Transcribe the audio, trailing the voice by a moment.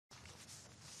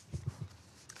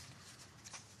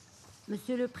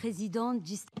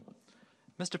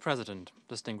Mr. President,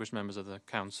 distinguished members of the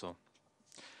Council,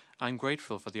 I'm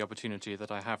grateful for the opportunity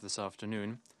that I have this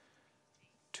afternoon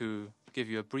to give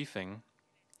you a briefing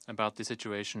about the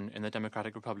situation in the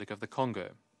Democratic Republic of the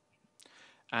Congo,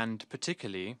 and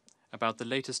particularly about the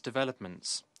latest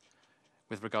developments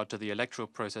with regard to the electoral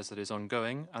process that is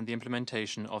ongoing and the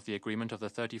implementation of the agreement of the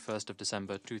 31st of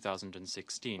December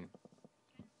 2016.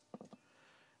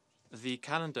 The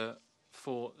calendar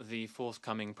for the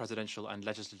forthcoming presidential and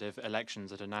legislative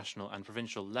elections at a national and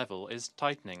provincial level is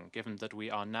tightening, given that we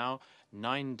are now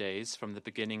 9 days from the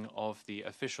beginning of the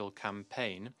official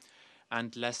campaign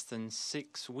and less than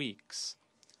 6 weeks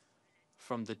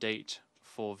from the date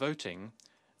for voting,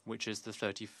 which is the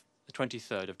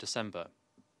 23rd of December.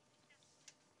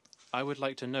 I would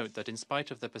like to note that in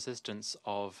spite of the persistence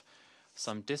of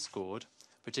some discord,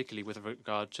 particularly with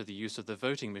regard to the use of the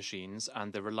voting machines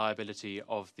and the reliability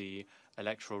of the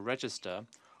electoral register,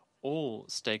 all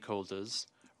stakeholders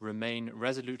remain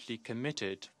resolutely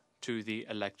committed to the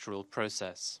electoral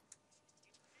process.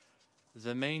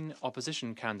 The main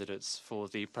opposition candidates for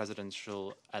the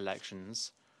presidential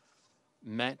elections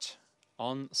met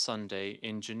on Sunday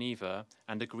in Geneva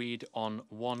and agreed on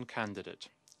one candidate.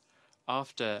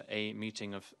 After a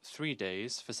meeting of 3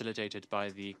 days, facilitated by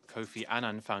the Kofi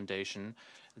Annan Foundation,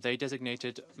 they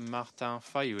designated Martin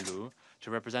Fayulu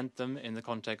to represent them in the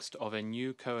context of a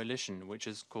new coalition, which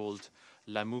is called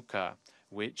Lamuka,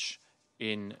 which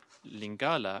in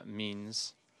Lingala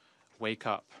means wake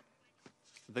up.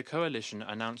 The coalition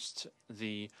announced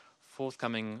the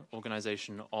forthcoming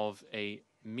organization of a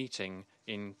meeting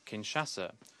in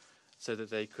Kinshasa so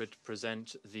that they could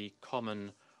present the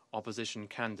common opposition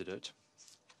candidate,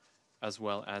 as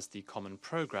well as the common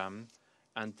program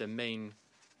and the main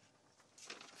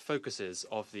focuses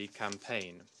of the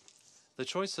campaign. The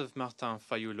choice of Martin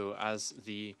Fayulu as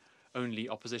the only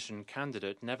opposition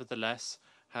candidate, nevertheless,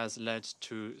 has led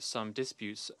to some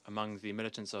disputes among the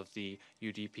militants of the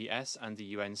UDPS and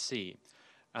the UNC.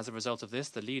 As a result of this,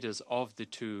 the leaders of the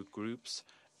two groups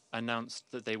announced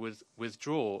that they would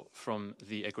withdraw from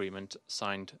the agreement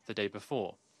signed the day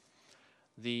before.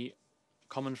 The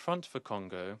Common Front for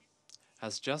Congo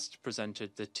has just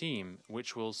presented the team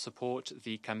which will support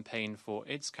the campaign for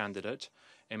its candidate,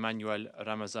 Emmanuel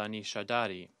Ramazani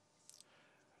Shadari,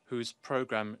 whose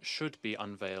program should be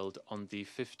unveiled on the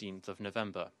 15th of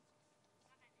November.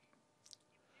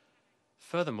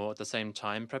 Furthermore, at the same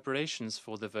time, preparations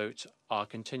for the vote are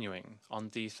continuing. On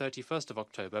the 31st of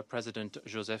October, President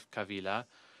Joseph Kabila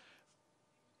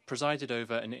presided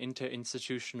over an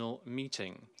interinstitutional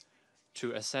meeting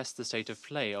to assess the state of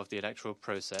play of the electoral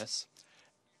process.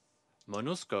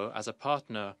 MONUSCO, as a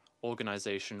partner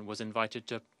organization, was invited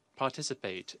to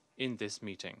participate in this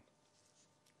meeting.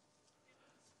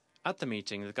 At the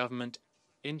meeting, the government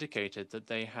indicated that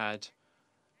they had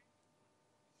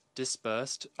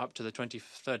disbursed, up to the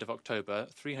 23rd of October,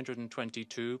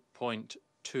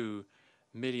 $322.2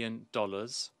 million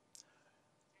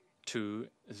to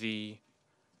the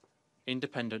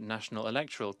Independent National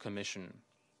Electoral Commission,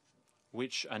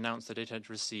 which announced that it had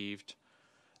received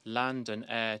land and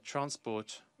air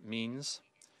transport means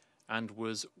and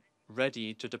was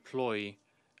ready to deploy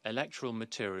electoral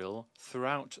material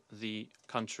throughout the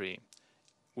country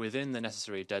within the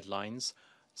necessary deadlines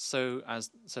so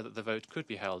that the vote could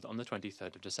be held on the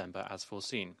 23rd of December as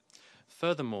foreseen.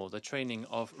 Furthermore, the training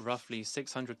of roughly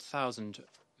 600,000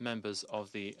 members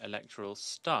of the electoral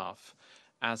staff,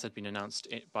 as had been announced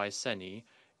by CENI,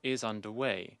 is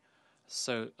underway,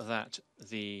 so that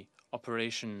the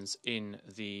operations in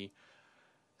the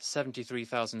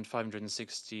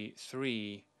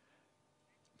 73,563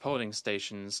 polling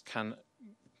stations can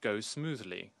go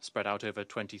smoothly, spread out over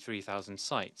 23,000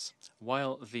 sites.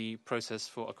 While the process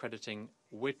for accrediting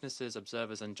witnesses,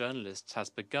 observers, and journalists has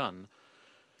begun,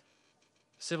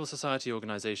 civil society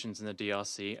organizations in the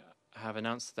DRC have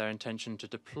announced their intention to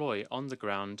deploy on the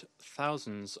ground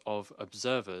thousands of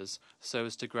observers so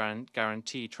as to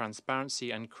guarantee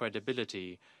transparency and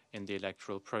credibility in the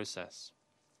electoral process.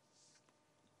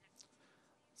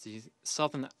 The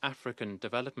Southern African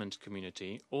Development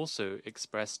Community also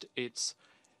expressed its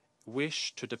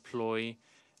wish to deploy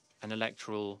an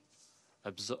electoral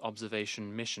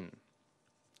observation mission.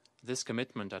 This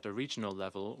commitment at a regional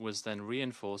level was then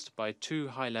reinforced by 2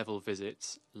 high-level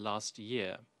visits last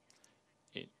year,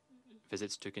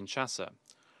 visits to Kinshasa.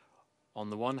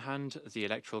 On the one hand, the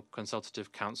Electoral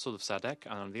Consultative Council of SADC,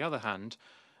 and on the other hand,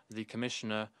 the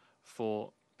Commissioner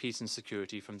for Peace and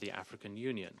Security from the African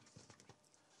Union.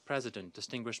 President,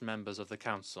 distinguished members of the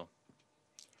Council,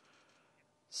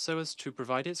 so as to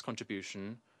provide its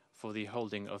contribution for the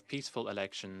holding of peaceful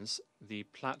elections, the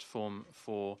Platform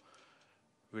for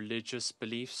Religious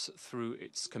Beliefs, through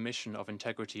its Commission of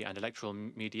Integrity and Electoral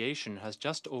Mediation, has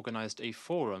just organized a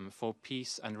forum for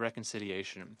peace and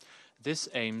reconciliation. This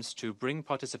aims to bring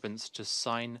participants to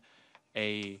sign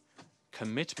a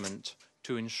commitment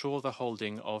to ensure the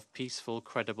holding of peaceful,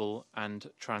 credible,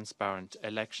 and transparent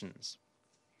elections.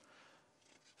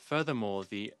 Furthermore,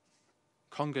 the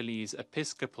Congolese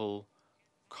Episcopal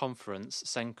Conference,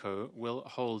 CENCO, will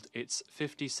hold its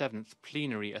 57th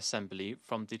plenary assembly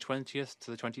from the 20th to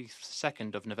the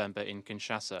 22nd of November in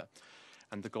Kinshasa,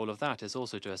 and the goal of that is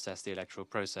also to assess the electoral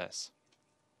process.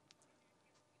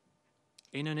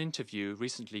 In an interview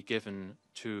recently given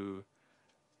to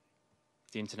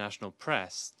the international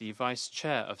press, the vice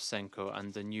chair of CENCO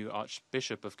and the new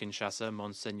Archbishop of Kinshasa,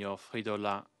 Monseigneur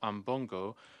Fridola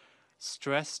Ambongo,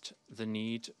 stressed the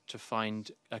need to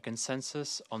find a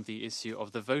consensus on the issue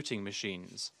of the voting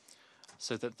machines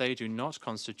so that they do not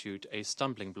constitute a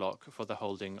stumbling block for the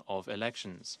holding of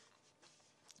elections.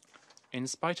 In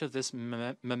spite of this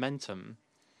momentum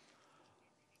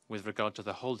with regard to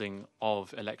the holding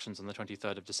of elections on the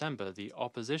 23rd of December, the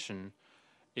opposition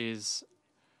is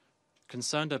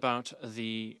concerned about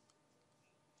the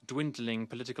dwindling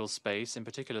political space, in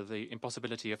particular the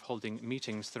impossibility of holding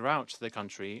meetings throughout the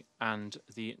country and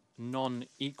the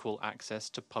non-equal access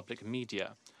to public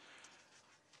media.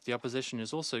 The opposition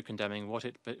is also condemning what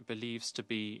it believes to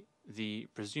be the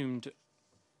presumed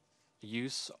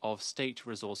use of state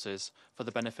resources for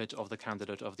the benefit of the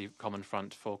candidate of the Common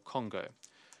Front for Congo.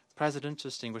 President,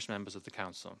 distinguished members of the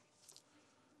Council,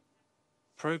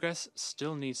 progress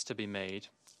still needs to be made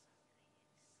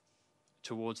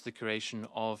towards the creation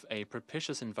of a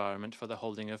propitious environment for the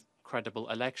holding of credible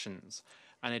elections.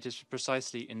 And it is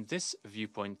precisely in this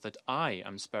viewpoint that I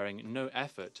am sparing no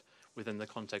effort within the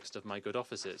context of my good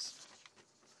offices.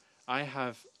 I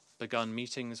have begun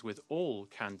meetings with all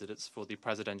candidates for the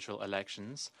presidential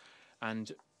elections,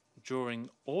 and during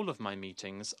all of my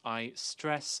meetings, I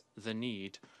stress the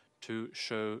need to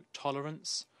show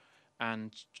tolerance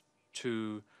and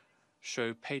to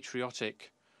show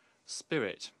patriotic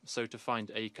spirit, so to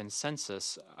find a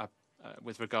consensus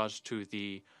with regard to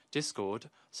the discord,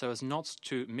 so as not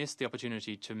to miss the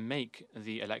opportunity to make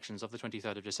the elections of the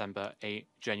 23rd of December a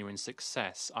genuine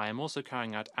success. I am also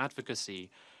carrying out advocacy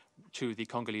to the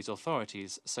Congolese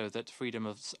authorities so that freedom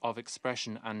of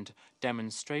expression and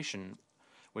demonstration,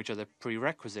 which are the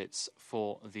prerequisites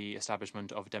for the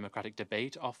establishment of democratic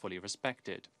debate, are fully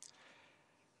respected.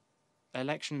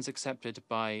 Elections accepted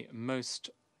by most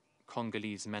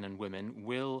Congolese men and women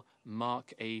will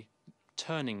mark a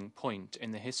turning point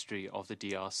in the history of the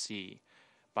DRC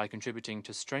by contributing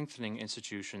to strengthening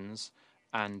institutions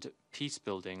and peace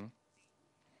building,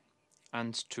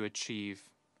 and to ensure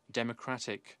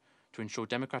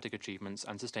democratic achievements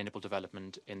and sustainable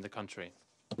development in the country.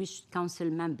 Council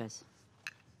members,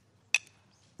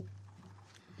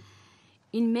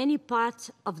 in many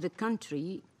parts of the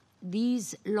country,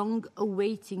 these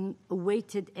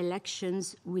long-awaited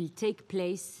elections will take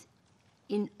place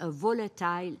in a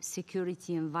volatile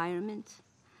security environment.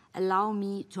 Allow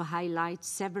me to highlight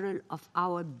several of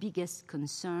our biggest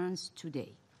concerns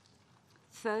today.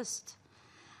 First,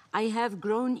 I have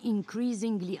grown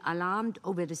increasingly alarmed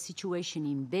over the situation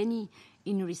in Beni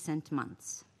in recent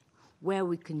months, where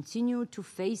we continue to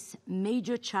face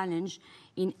major challenge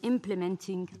in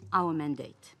implementing our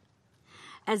mandate.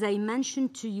 As I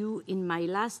mentioned to you in my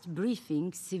last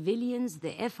briefing, civilians,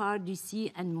 the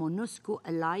FRDC and MONUSCO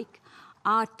alike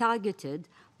are targeted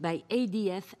by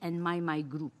ADF and Mai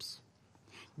groups.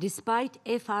 Despite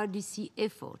FRDC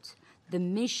efforts, the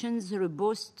mission's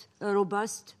robust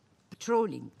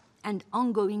patrolling and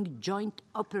ongoing joint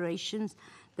operations,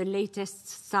 the latest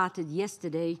started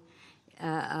yesterday,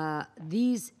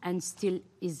 is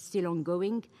still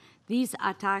ongoing. These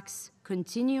attacks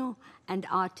continue and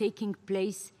are taking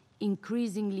place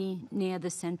increasingly near the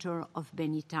center of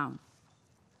Beni town.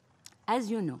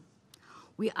 As you know,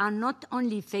 we are not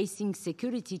only facing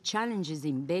security challenges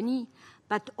in Beni,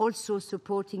 but also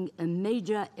supporting a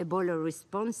major Ebola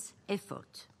response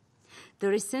effort. The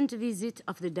recent visit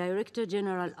of the Director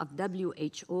General of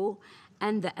WHO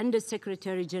and the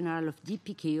Undersecretary General of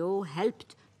DPKO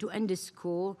helped to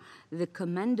underscore the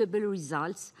commendable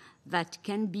results that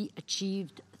can be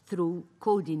achieved through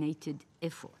coordinated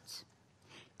efforts.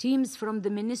 Teams from the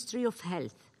Ministry of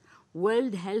Health,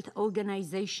 World Health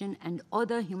Organization, and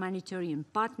other humanitarian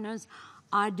partners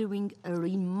are doing a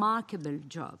remarkable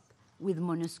job with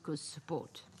MONUSCO's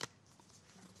support.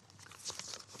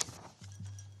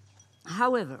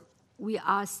 However, we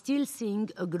are still seeing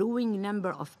a growing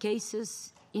number of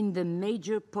cases in the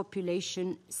major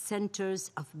population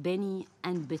centers of Beni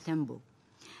and Butembo,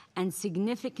 and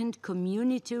significant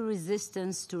community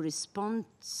resistance to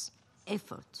response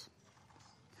effort.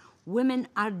 Women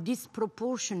are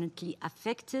disproportionately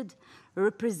affected,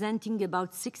 representing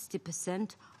about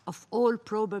 60% of all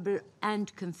probable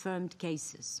and confirmed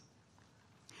cases.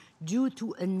 Due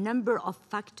to a number of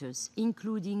factors,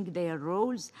 including their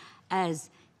roles as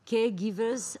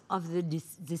caregivers of the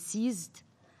deceased,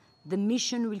 the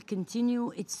mission will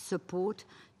continue its support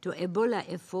to Ebola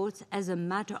efforts as a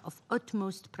matter of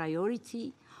utmost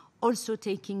priority, also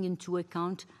taking into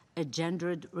account a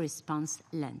gendered response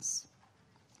lens.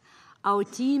 Our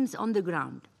teams on the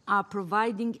ground are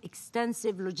providing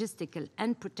extensive logistical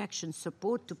and protection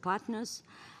support to partners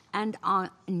and are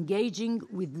engaging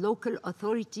with local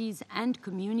authorities and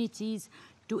communities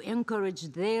to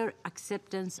encourage their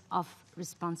acceptance of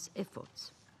response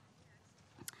efforts.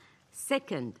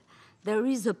 Second, there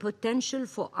is a potential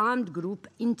for armed group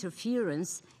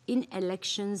interference in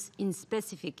elections in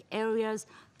specific areas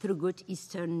throughout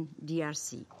eastern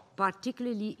DRC,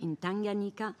 particularly in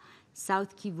Tanganyika,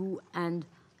 South Kivu, and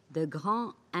the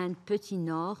Grand and Petit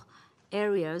Nord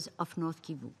areas of North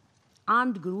Kivu.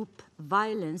 Armed group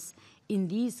violence in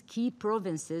these key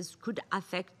provinces could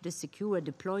affect the secure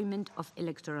deployment of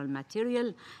electoral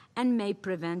material and may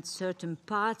prevent certain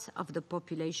parts of the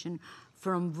population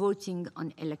from voting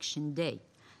on election day,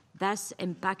 thus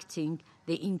impacting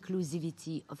the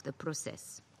inclusivity of the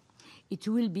process. It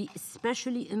will be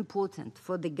especially important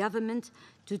for the government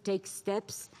to take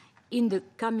steps in the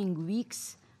coming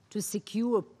weeks to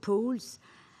secure polls,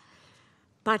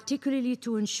 particularly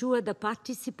to ensure the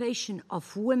participation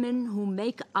of women who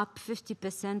make up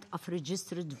 50% of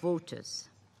registered voters.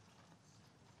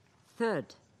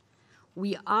 Third,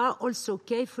 we are also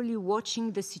carefully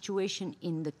watching the situation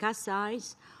in the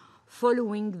Kasais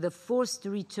following the forced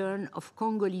return of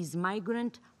Congolese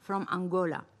migrants from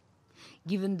Angola.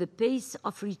 Given the pace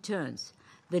of returns,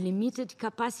 the limited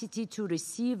capacity to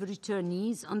receive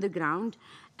returnees on the ground,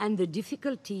 and the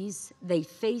difficulties they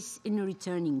face in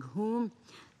returning home,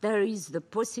 there is the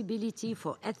possibility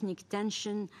for ethnic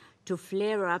tension to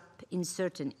flare up in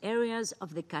certain areas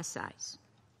of the Kasais.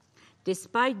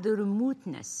 Despite the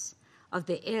remoteness of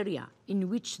the area in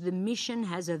which the mission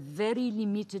has a very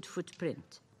limited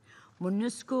footprint,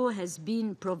 MONUSCO has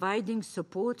been providing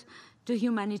support to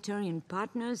humanitarian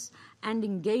partners and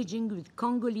engaging with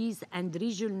Congolese and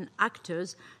regional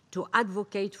actors to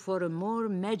advocate for a more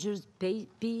measured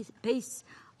pace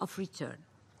of return.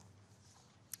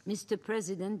 Mr.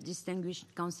 President,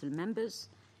 distinguished Council members,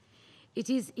 it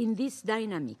is in this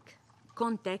dynamic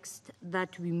context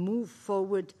that we move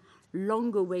forward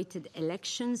long-awaited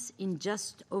elections in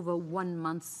just over 1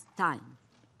 month's time.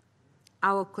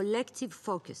 Our collective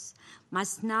focus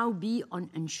must now be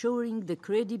on ensuring the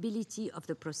credibility of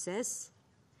the process.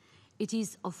 It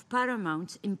is of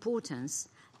paramount importance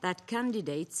that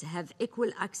candidates have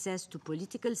equal access to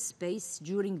political space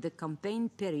during the campaign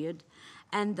period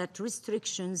and that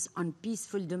restrictions on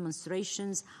peaceful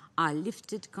demonstrations are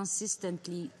lifted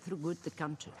consistently throughout the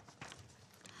country.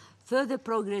 Further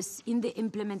progress in the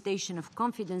implementation of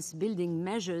confidence-building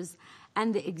measures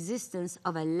and the existence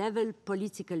of a level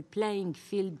political playing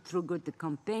field throughout the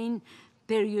campaign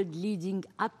period leading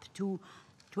up to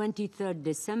 23rd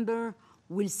December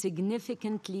will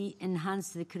significantly enhance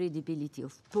the credibility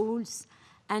of polls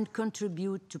and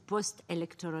contribute to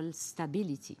post-electoral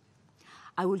stability.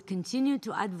 I will continue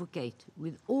to advocate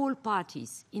with all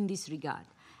parties in this regard,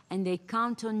 and I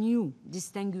count on you,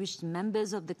 distinguished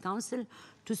members of the Council,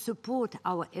 to support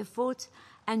our efforts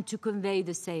and to convey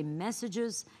the same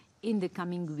messages in the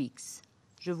coming weeks.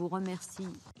 Je vous remercie.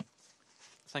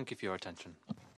 Thank you for your attention.